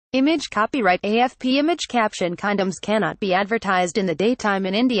Image copyright AFP image caption condoms cannot be advertised in the daytime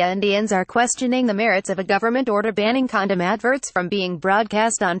in India. Indians are questioning the merits of a government order banning condom adverts from being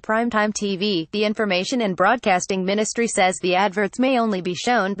broadcast on primetime TV. The Information and Broadcasting Ministry says the adverts may only be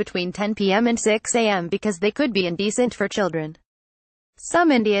shown between 10 p.m. and 6 a.m. because they could be indecent for children.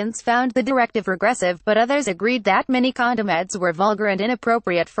 Some Indians found the directive regressive, but others agreed that many condom ads were vulgar and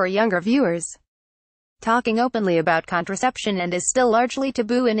inappropriate for younger viewers. Talking openly about contraception and is still largely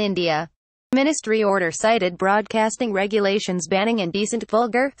taboo in India. Ministry order cited broadcasting regulations banning indecent,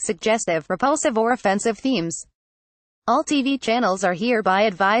 vulgar, suggestive, repulsive or offensive themes. All TV channels are hereby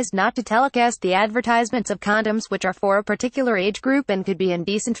advised not to telecast the advertisements of condoms which are for a particular age group and could be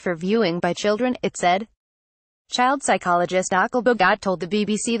indecent for viewing by children, it said. Child psychologist Akhil Bhagat told the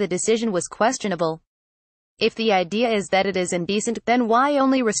BBC the decision was questionable. If the idea is that it is indecent, then why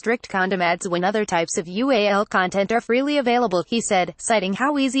only restrict condom ads when other types of UAL content are freely available, he said, citing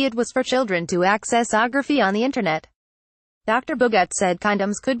how easy it was for children to access pornography on the internet. Dr. Bhagat said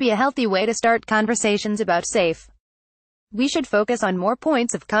condoms could be a healthy way to start conversations about safe. We should focus on more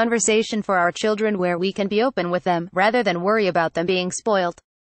points of conversation for our children where we can be open with them, rather than worry about them being spoilt.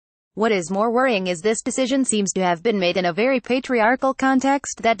 What is more worrying is this decision seems to have been made in a very patriarchal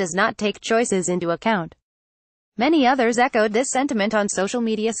context that does not take choices into account. Many others echoed this sentiment on social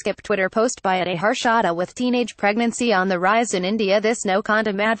media. Skip Twitter post by a Harshada with teenage pregnancy on the rise in India. This no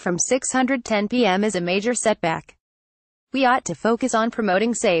condom ad from 6:10 p.m. is a major setback. We ought to focus on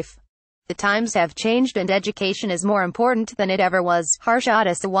promoting safe. The times have changed and education is more important than it ever was.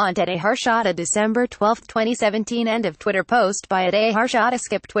 Harshada Sawant at a Harshada December 12, 2017. End of Twitter post by a Harshada.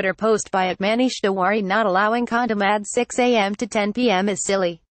 Skip Twitter post by Manish Tiwari. Not allowing condom ads 6 a.m. to 10 p.m. is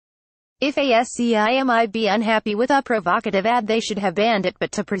silly. If ASCIMI be unhappy with a provocative ad they should have banned it,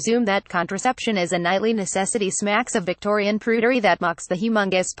 but to presume that contraception is a nightly necessity smacks of Victorian prudery that mocks the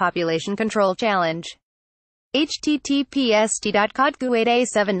humongous population control challenge.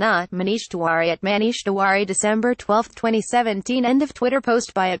 https://t.codgu8a7 na Manish Tiwari at Manish Tiwari December 12, 2017. End of Twitter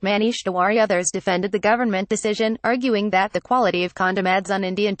post by Manish Tiwari. Others defended the government decision, arguing that the quality of condom ads on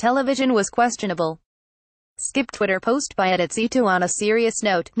Indian television was questionable. Skip Twitter post by @C2. On a serious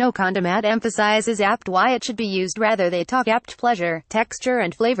note, no condom ad emphasizes apt why it should be used, rather they talk apt pleasure, texture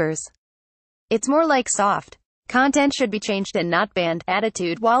and flavors. It's more like soft. Content should be changed and not banned.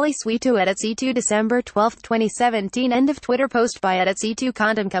 Attitude Wally Sweetu at @C2 December 12, 2017. End of Twitter post by @C2.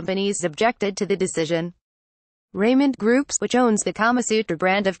 Condom companies objected to the decision. Raymond Groups, which owns the Kama Sutra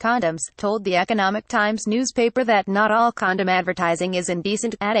brand of condoms, told the Economic Times newspaper that not all condom advertising is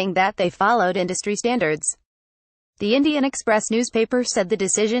indecent, adding that they followed industry standards. The Indian Express newspaper said the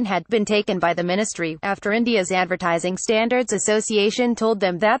decision had been taken by the ministry, after India's Advertising Standards Association told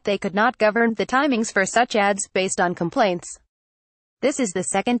them that they could not govern the timings for such ads, based on complaints. This is the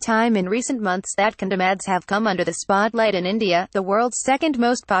second time in recent months that condom ads have come under the spotlight in India, the world's second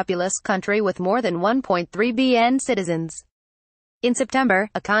most populous country with more than 1.3 billion citizens. In September,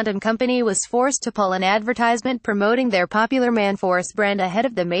 a condom company was forced to pull an advertisement promoting their popular Manforce brand ahead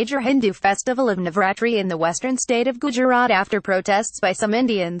of the major Hindu festival of Navratri in the western state of Gujarat after protests by some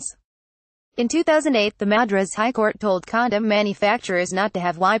Indians. In 2008, the Madras High Court told condom manufacturers not to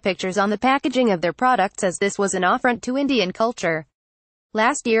have Y pictures on the packaging of their products as this was an affront to Indian culture.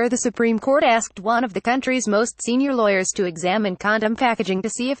 Last year, the Supreme Court asked one of the country's most senior lawyers to examine condom packaging to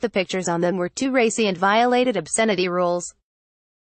see if the pictures on them were too racy and violated obscenity rules.